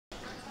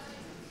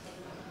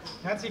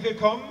Herzlich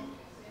willkommen,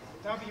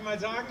 darf ich mal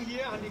sagen,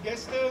 hier an die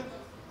Gäste,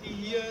 die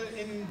hier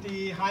in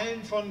die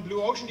Hallen von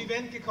Blue Ocean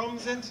Event gekommen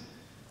sind,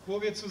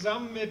 wo wir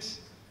zusammen mit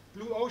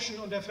Blue Ocean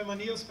und der Firma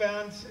Neos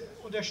Band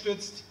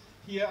unterstützt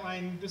hier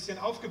ein bisschen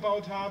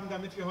aufgebaut haben,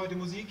 damit wir heute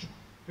Musik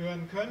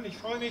hören können. Ich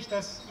freue mich,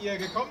 dass ihr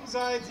gekommen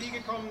seid, Sie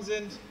gekommen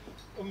sind,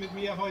 um mit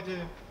mir heute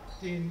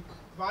den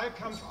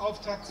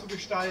Wahlkampf-Auftakt zu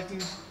gestalten.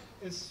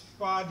 Es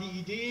war die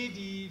Idee,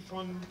 die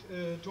von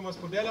Thomas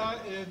Podella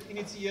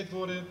initiiert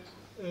wurde,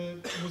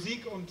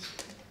 Musik und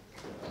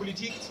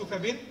Politik zu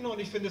verbinden, und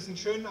ich finde es einen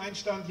schönen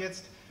Einstand,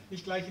 jetzt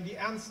nicht gleich in die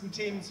ernsten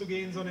Themen zu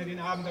gehen, sondern den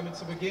Abend damit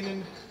zu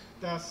beginnen,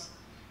 dass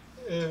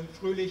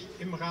fröhlich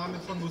im Rahmen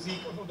von Musik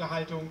und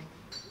Unterhaltung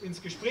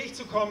ins Gespräch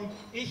zu kommen.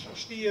 Ich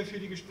stehe für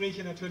die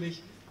Gespräche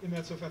natürlich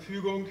immer zur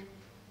Verfügung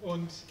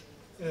und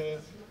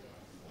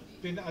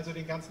bin also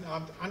den ganzen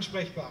Abend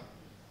ansprechbar.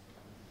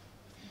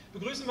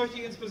 Begrüßen möchte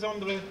ich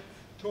insbesondere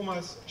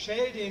Thomas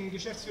Schell, den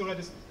Geschäftsführer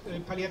des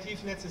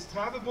Palliativnetzes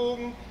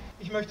Travebogen.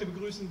 Ich möchte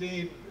begrüßen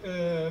die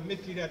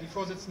Mitglieder, die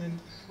Vorsitzenden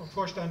vom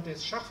Vorstand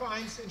des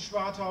Schachvereins in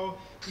Schwartau,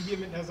 die hier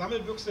mit einer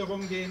Sammelbüchse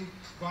rumgehen,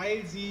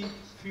 weil sie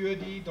für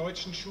die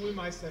deutschen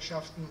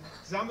Schulmeisterschaften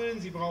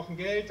sammeln. Sie brauchen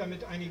Geld,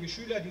 damit einige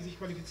Schüler, die sich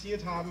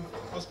qualifiziert haben,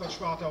 aus Bad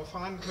Schwartau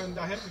fahren können.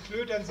 Da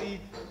klötern sie.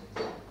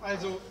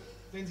 Also,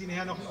 wenn Sie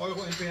nachher noch einen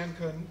Euro entbehren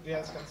können,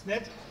 wäre es ganz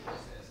nett.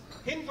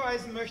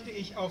 Hinweisen möchte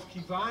ich auf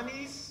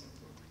Kiwanis,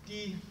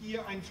 die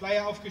hier einen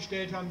Flyer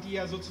aufgestellt haben, die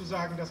ja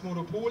sozusagen das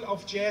Monopol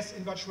auf Jazz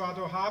in Bad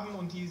Schwartau haben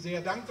und die sehr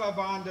dankbar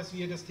waren, dass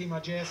wir das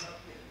Thema Jazz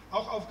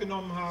auch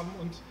aufgenommen haben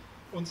und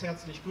uns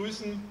herzlich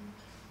grüßen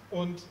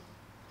und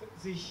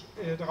sich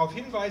darauf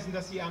hinweisen,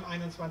 dass sie am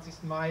 21.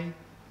 Mai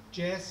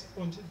Jazz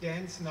und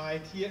Dance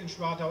Night hier in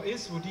Schwartau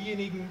ist, wo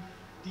diejenigen,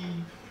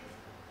 die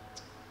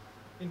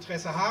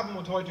Interesse haben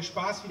und heute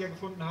Spaß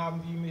wiedergefunden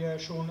haben, wie mir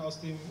schon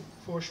aus dem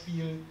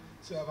Vorspiel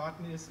zu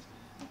erwarten ist,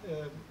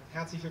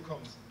 herzlich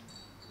willkommen sind.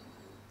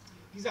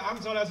 Dieser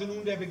Abend soll also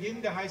nun der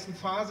Beginn der heißen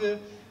Phase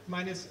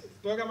meines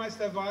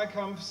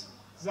Bürgermeisterwahlkampfs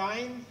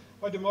sein.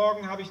 Heute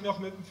Morgen habe ich noch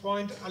mit einem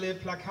Freund alle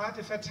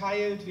Plakate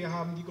verteilt, wir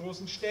haben die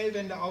großen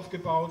Stellwände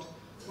aufgebaut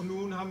und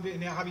nun habe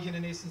ich in der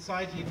nächsten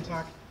Zeit jeden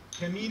Tag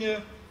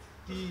Termine,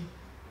 die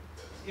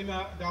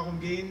immer darum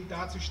gehen,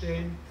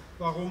 darzustellen,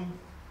 warum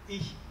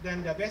ich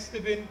denn der Beste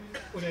bin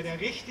oder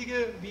der Richtige,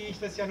 wie ich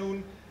das ja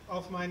nun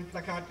auf mein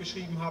Plakat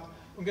geschrieben habe.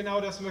 Und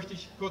genau das möchte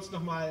ich kurz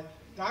nochmal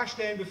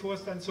darstellen, bevor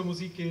es dann zur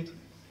Musik geht.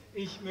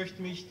 Ich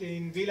möchte mich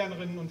den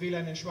Wählerinnen und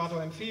Wählern in Schwartau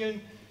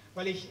empfehlen,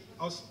 weil ich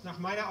nach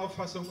meiner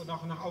Auffassung und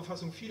auch nach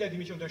Auffassung vieler, die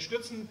mich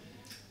unterstützen,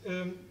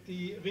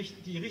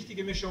 die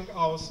richtige Mischung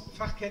aus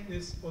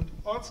Fachkenntnis und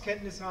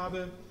Ortskenntnis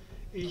habe.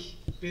 Ich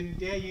bin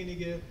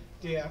derjenige,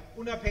 der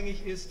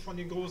unabhängig ist von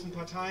den großen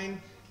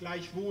Parteien,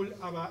 gleichwohl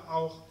aber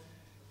auch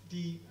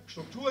die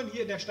Strukturen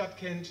hier in der Stadt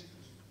kennt,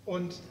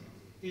 und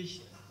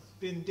ich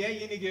bin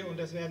derjenige, und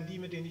das werden die,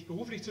 mit denen ich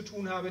beruflich zu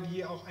tun habe,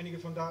 die auch einige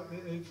von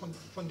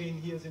denen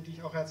hier sind, die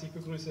ich auch herzlich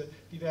begrüße,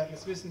 die werden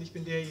es wissen, ich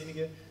bin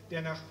derjenige,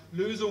 der nach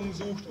Lösungen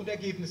sucht und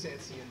Ergebnisse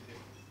erzielen will.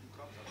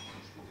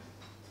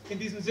 In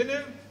diesem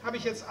Sinne habe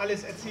ich jetzt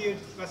alles erzählt,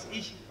 was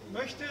ich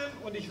möchte,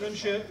 und ich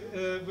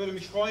würde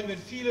mich freuen, wenn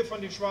viele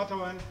von den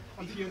Schwartauern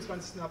am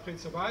 24. April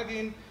zur Wahl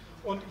gehen,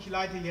 und ich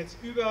leite jetzt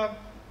über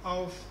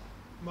auf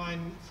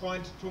meinen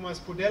Freund Thomas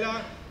Podella,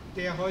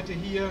 der heute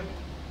hier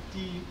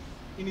die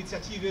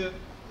Initiative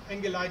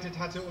eingeleitet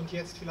hatte und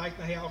jetzt vielleicht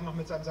nachher auch noch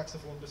mit seinem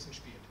Saxophon ein bisschen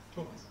spielt.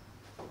 Thomas.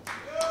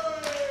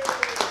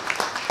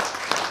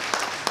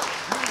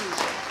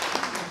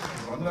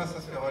 Besonders,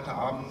 dass wir heute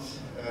Abend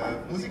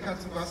Musiker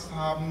zu Gast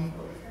haben,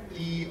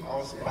 die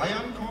aus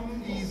Bayern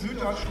kommen, die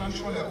Süddeutschland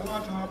schon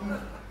erobert haben,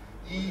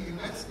 die im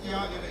letzten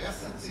Jahr ihre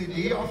erste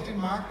CD auf den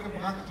Markt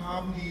gebracht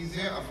haben, die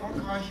sehr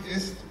erfolgreich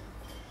ist.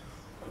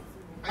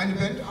 Eine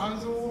Band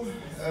also,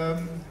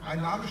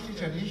 ein Name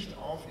steht ja nicht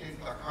auf den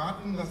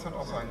Plakaten, das hat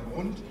auch seinen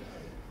Grund,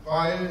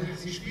 weil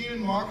sie spielen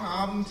morgen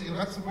Abend in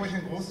Ratzeburg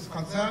ein großes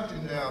Konzert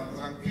in der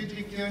St.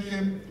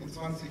 Petri-Kirche um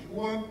 20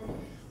 Uhr,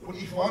 und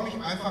ich freue mich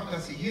einfach,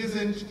 dass Sie hier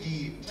sind,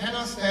 die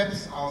Tenor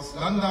Steps aus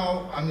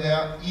Landau an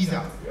der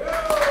Isar.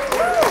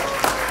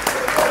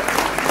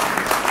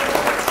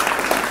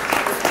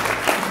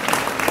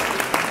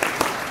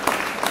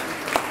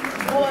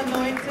 Moin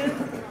Leute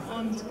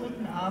und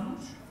guten Abend.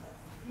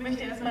 Ich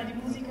möchte erstmal die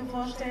Musiker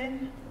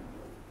vorstellen.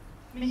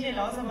 Michael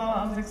Außerbauer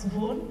am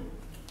Saxophon.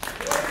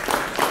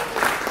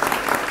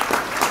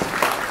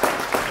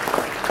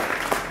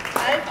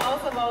 Alf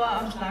Außerbauer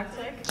am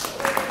Schlagzeug.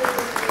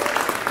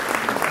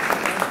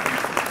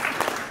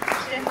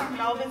 Stefan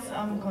Glaubitz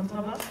am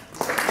Kontrabass.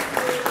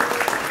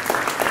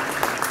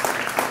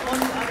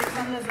 Und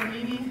Alexander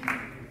Samini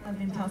an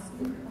den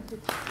Tasten.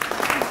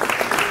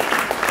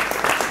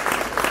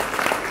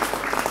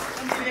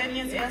 Und wir werden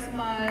jetzt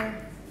erstmal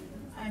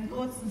einen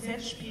kurzen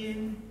Set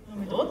spielen, nur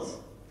mit uns,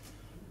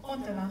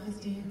 und danach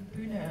ist die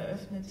Bühne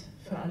eröffnet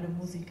für alle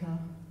Musiker,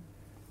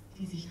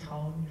 die sich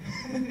trauen.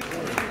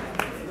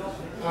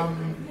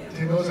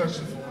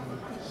 Tenorsaxophon.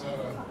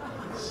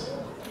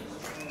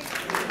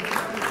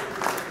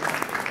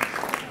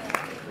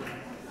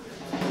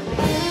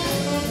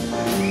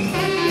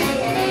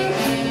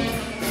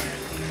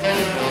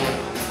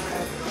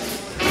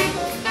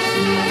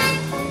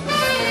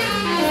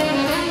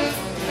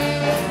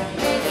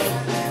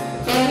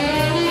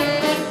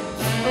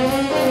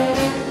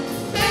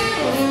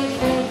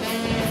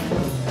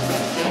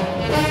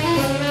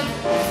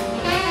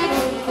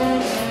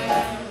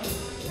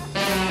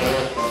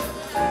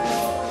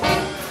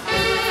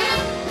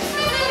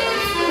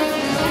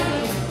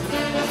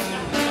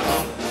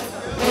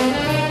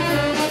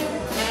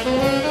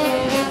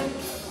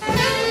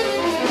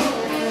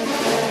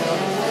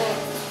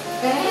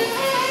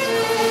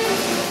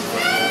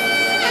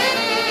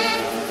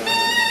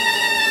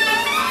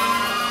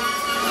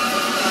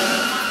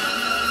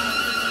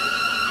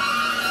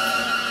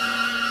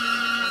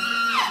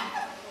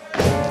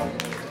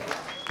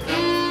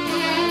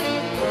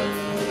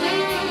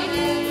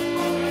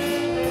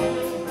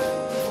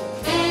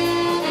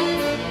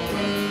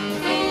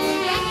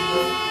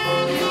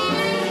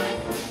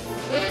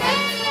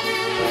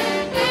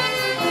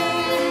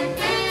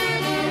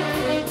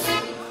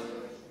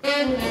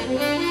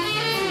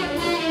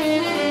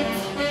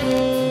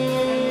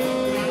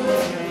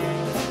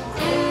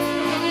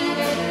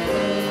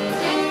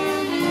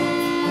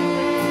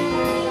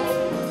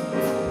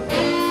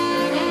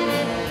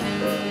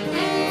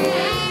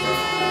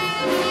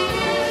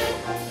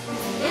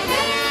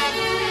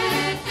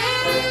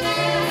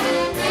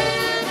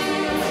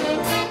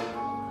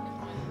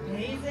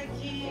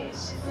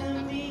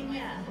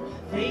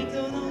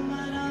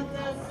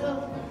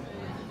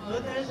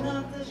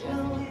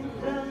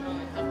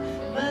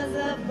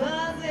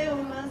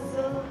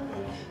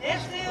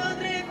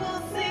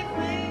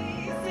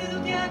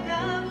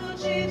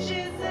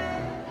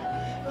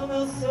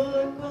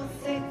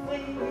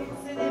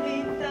 se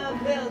devita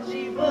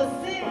vergi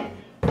você.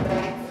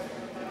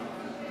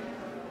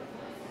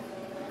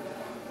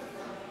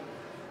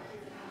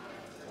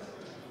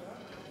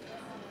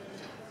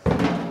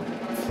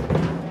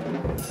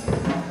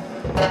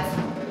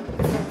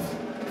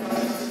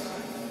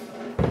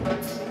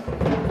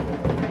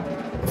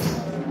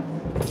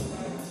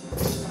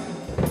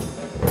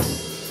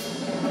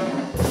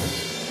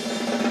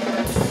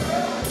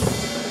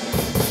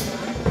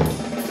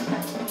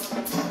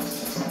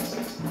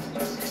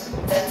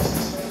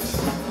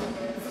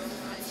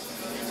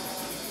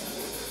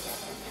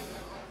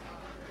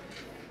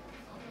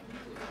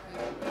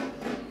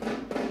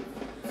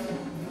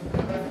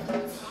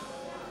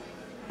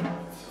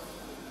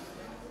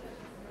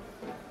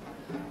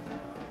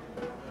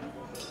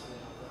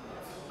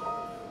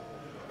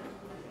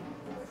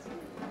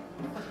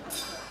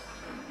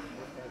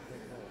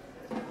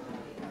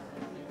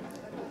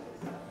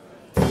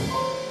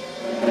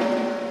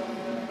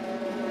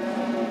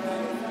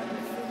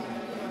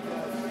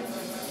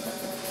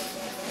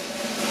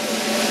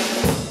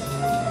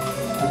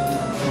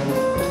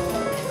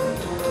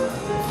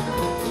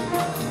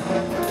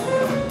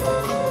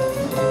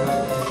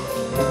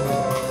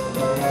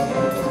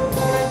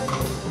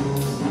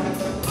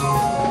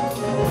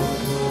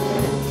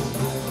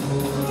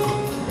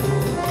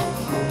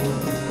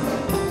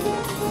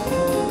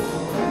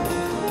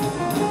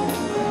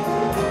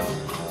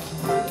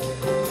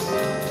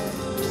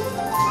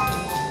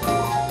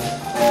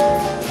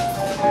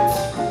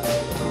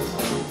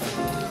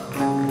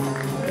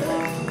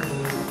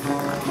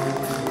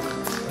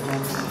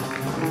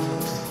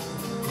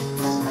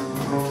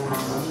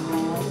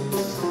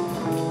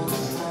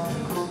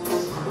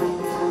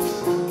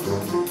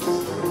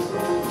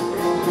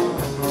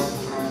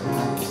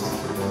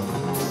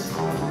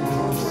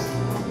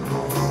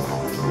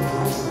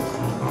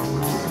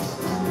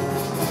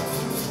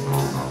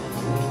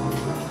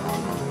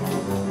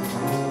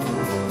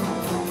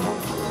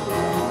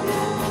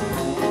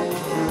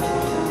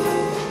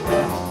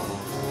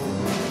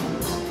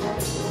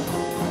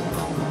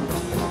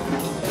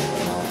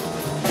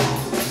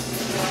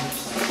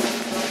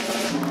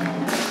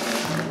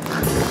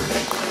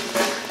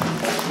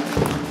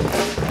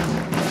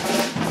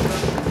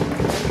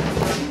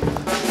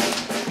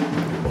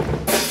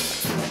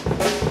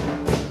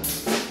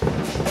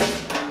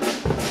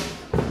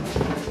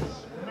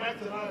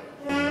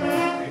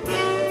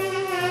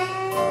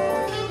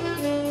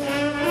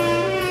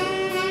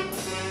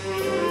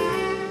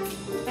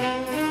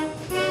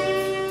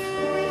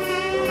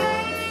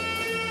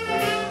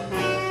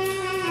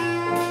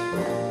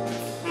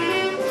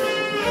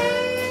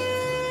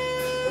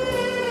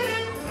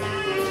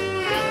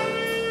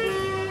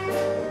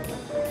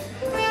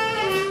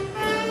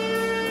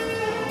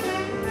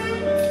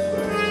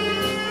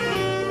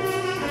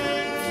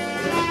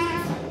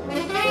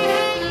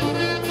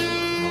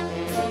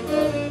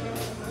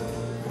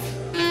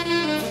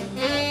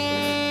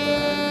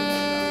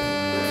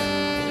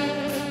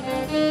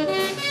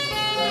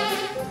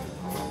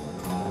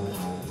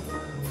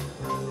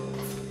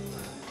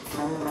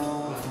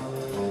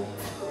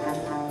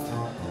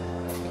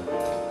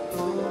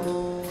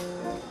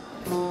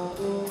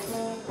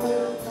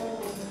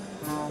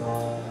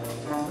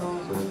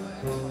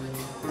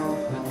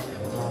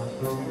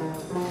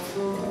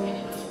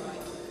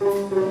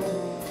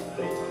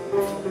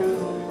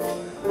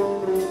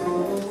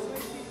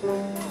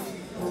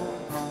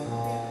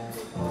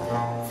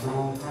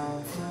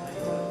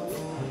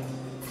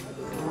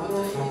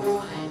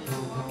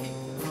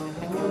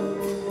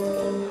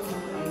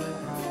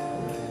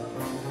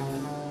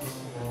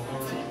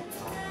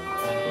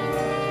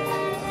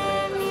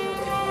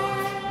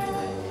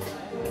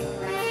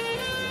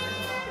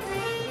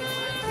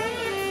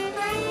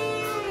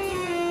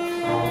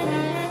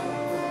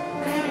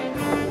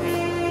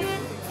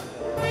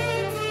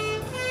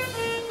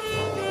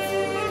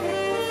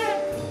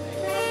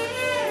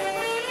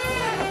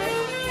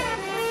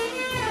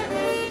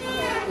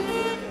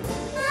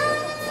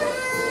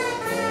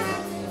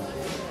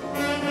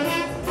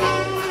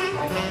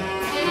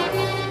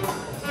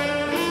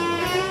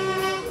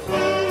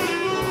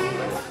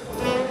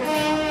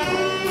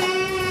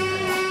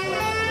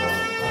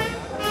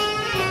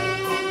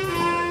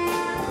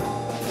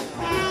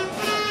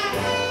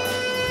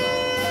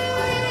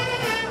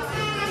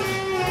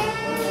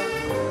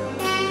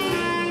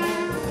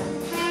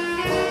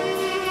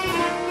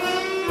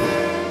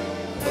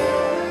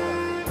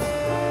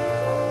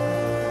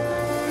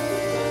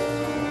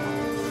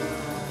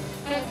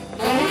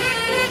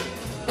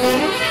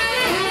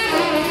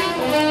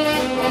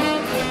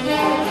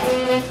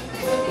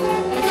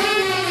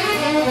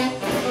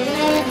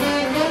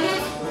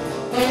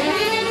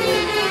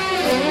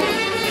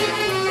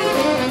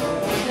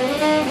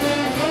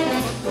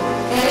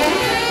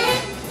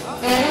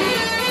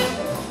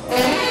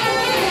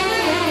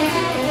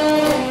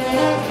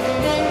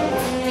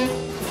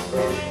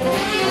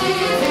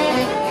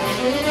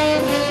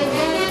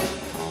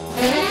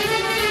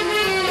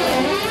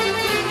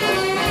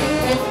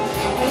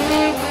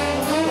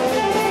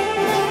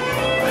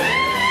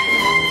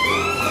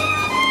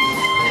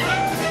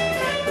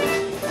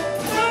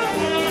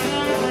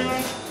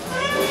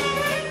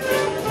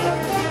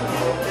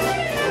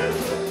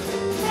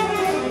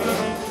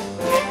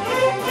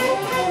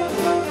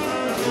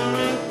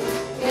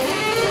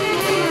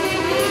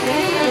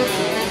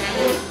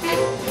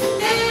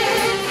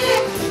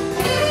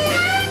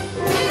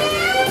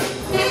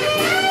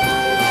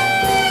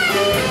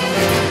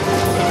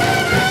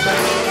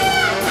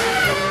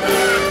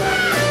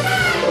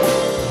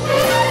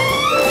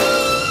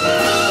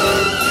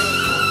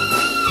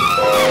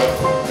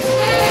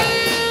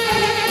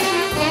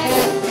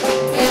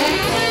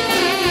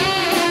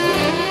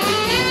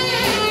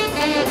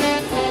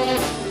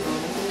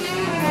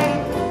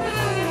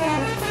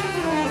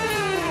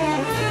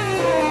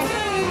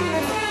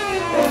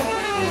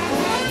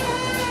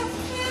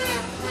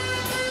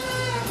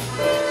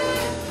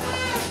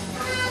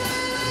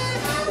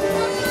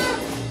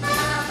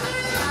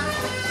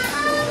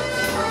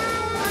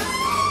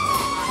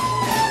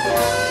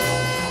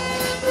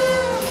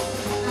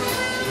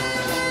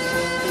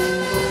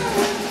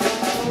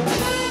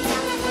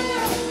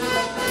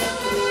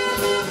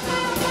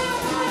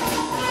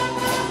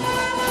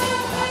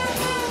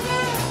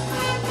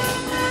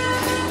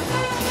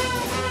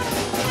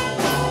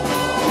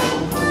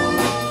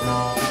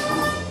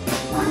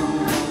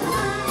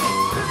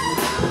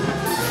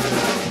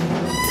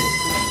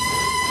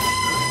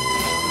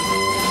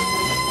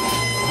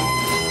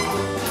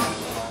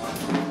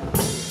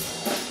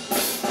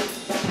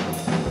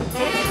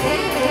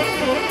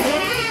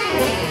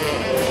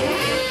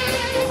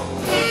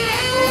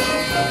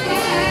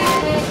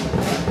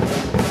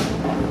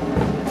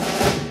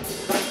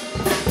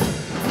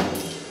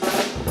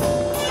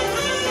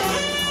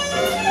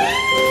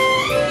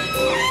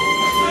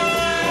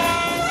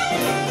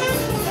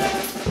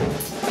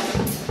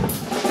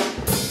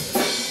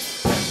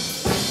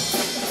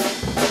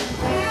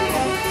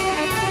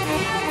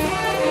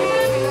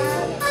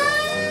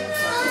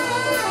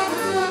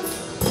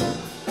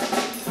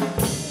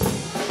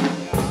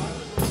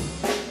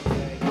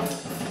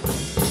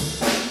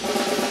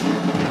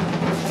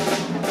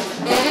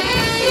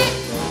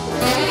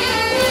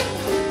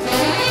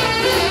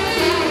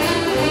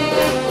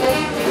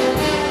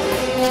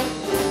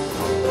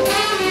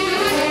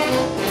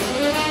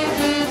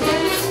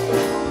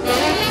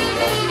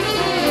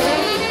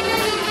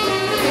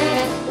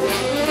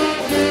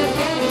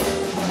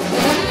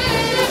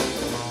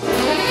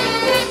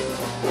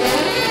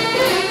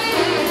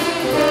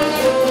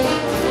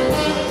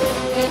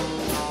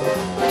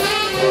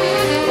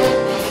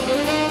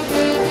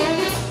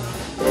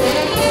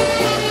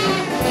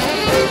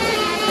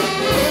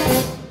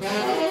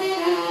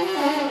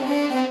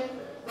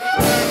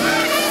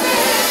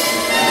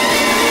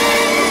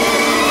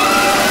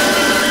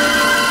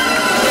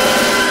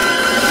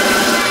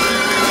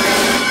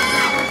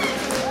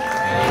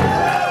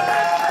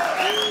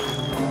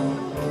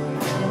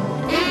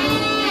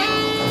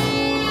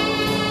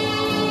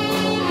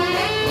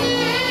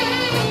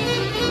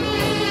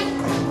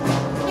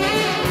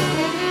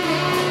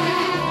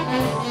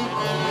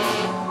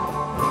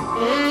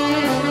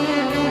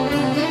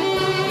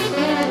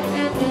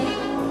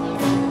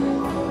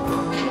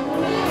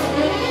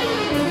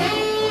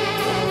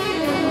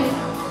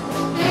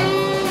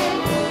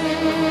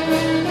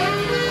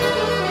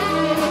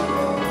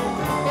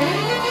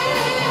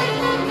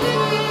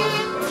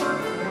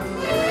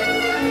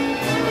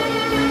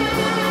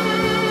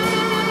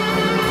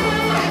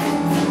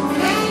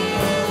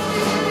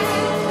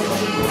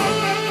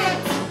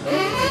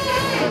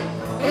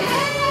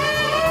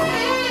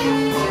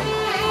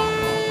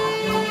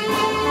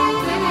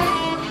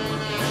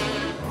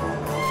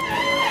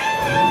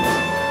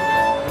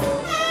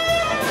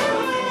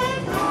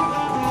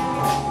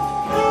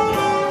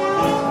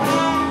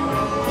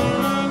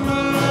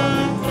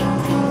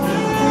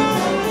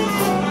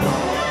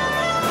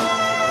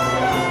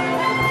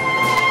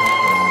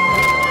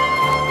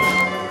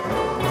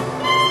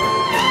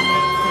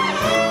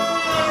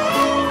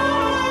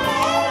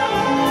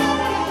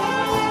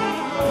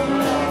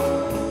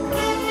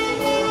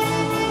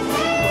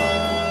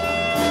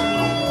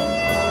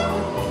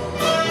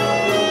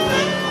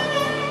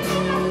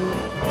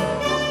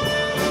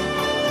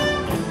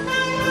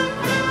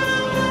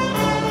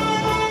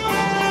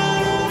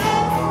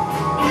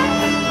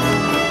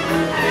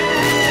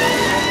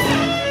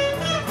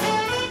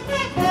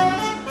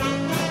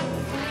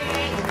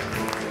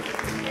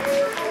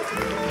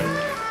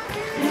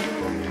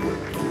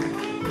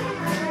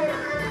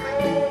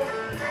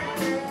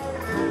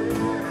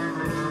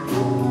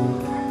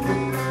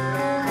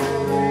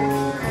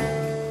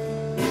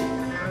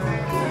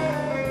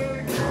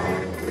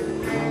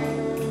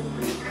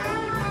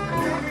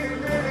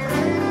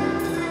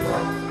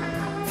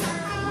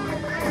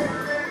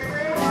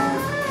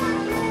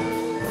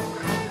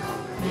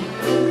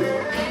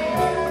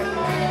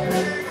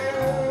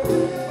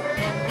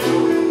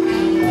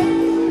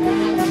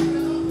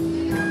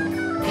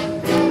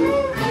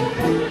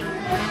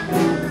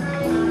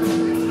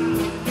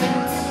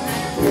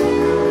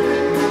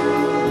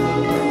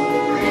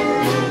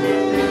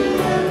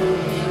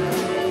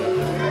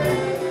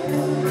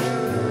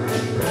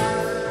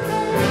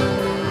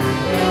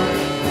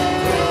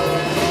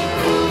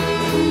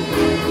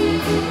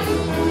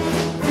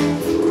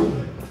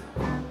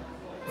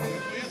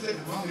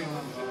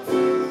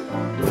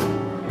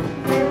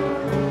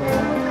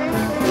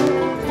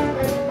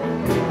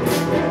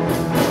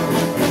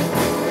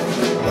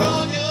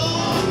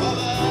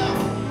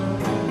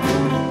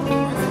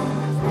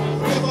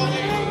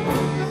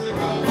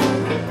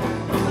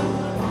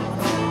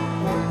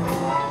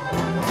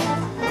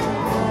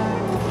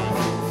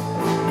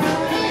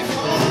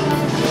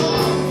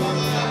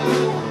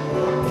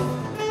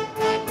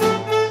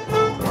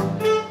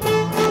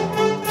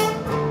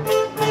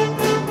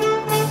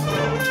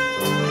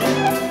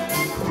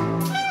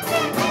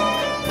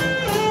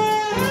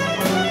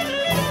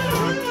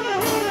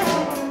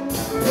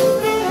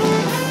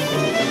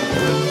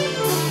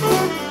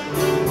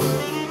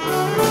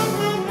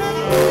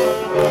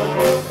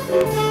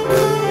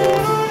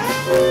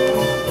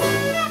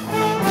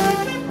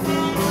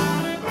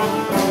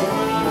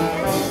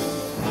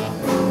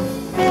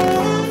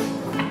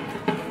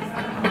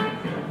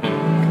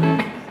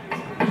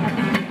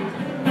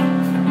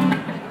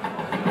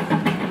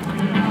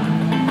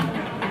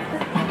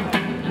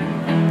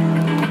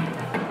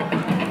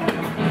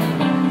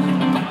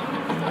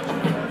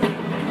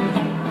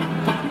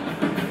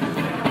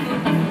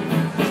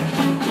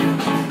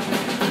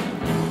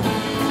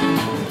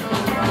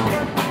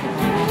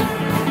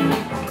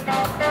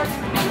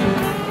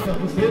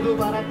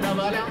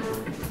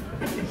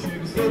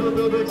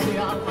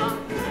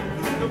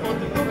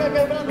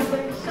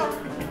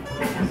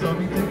 Os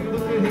homens têm do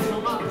que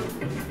reclamar.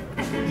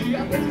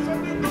 Dia desses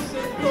homens do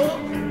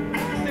setor